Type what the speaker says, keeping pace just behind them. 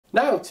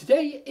Now,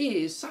 today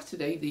is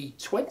Saturday the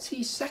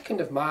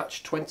 22nd of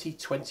March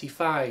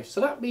 2025,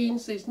 so that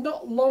means it's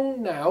not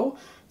long now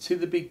to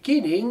the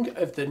beginning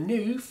of the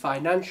new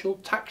financial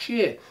tax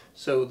year.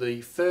 So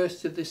the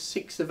 1st to the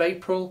 6th of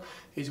April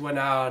is when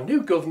our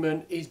new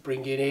government is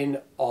bringing in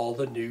all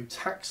the new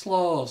tax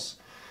laws.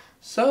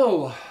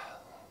 So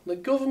the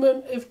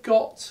government have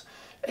got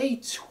a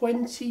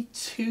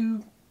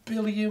 £22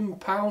 billion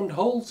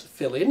hole to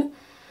fill in.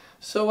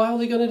 So how are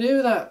they going to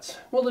do that?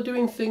 Well, they're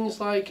doing things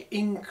like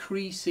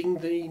increasing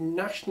the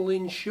national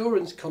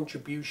insurance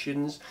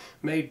contributions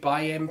made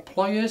by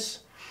employers,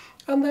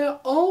 and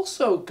they're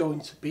also going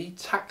to be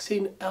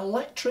taxing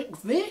electric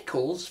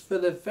vehicles for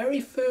the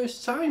very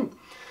first time.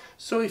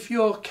 So if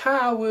your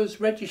car was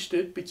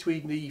registered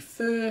between the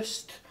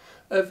 1st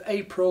of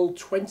April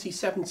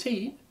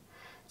 2017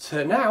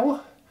 to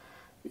now,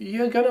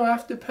 you're going to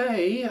have to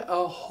pay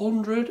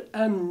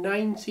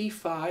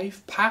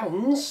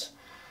 £195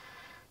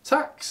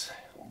 tax.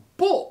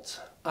 But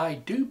I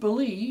do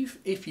believe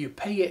if you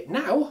pay it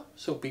now,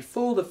 so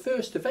before the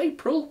 1st of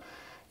April,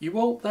 you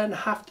won't then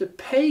have to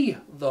pay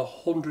the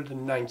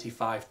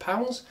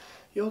 £195,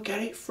 you'll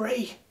get it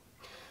free.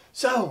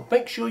 So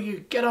make sure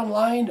you get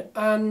online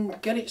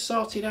and get it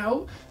sorted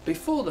out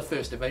before the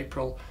 1st of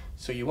April,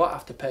 so you won't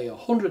have to pay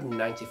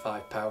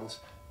 £195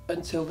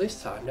 until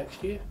this time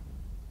next year.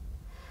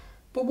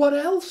 But what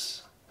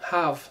else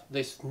have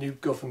this new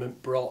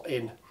government brought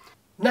in?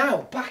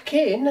 Now, back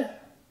in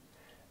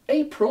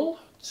April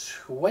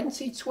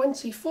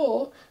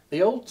 2024,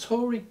 the old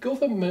Tory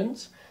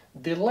government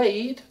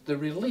delayed the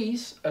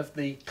release of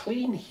the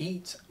Clean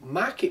Heat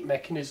Market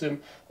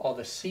Mechanism, or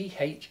the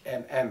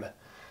CHMM.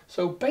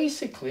 So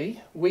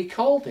basically we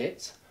called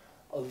it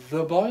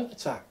the boiler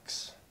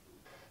tax.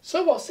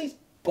 So what's this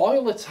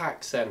boiler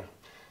tax then?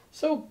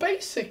 So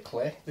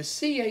basically the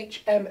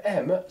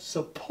CHMM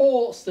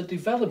supports the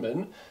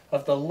development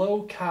of the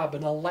low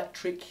carbon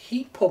electric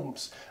heat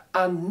pumps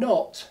and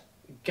not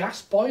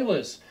gas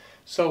boilers.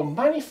 So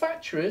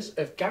manufacturers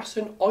of gas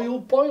and oil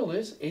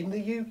boilers in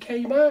the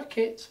UK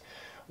market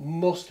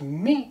must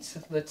meet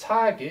the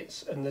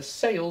targets and the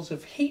sales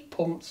of heat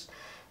pumps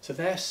to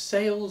their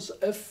sales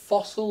of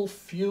fossil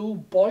fuel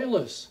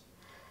boilers.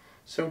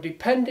 So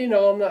depending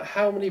on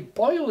how many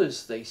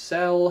boilers they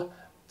sell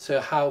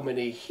to how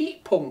many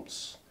heat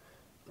pumps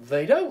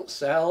they don't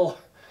sell,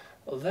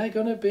 they're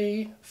going to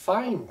be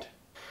fined.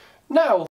 Now,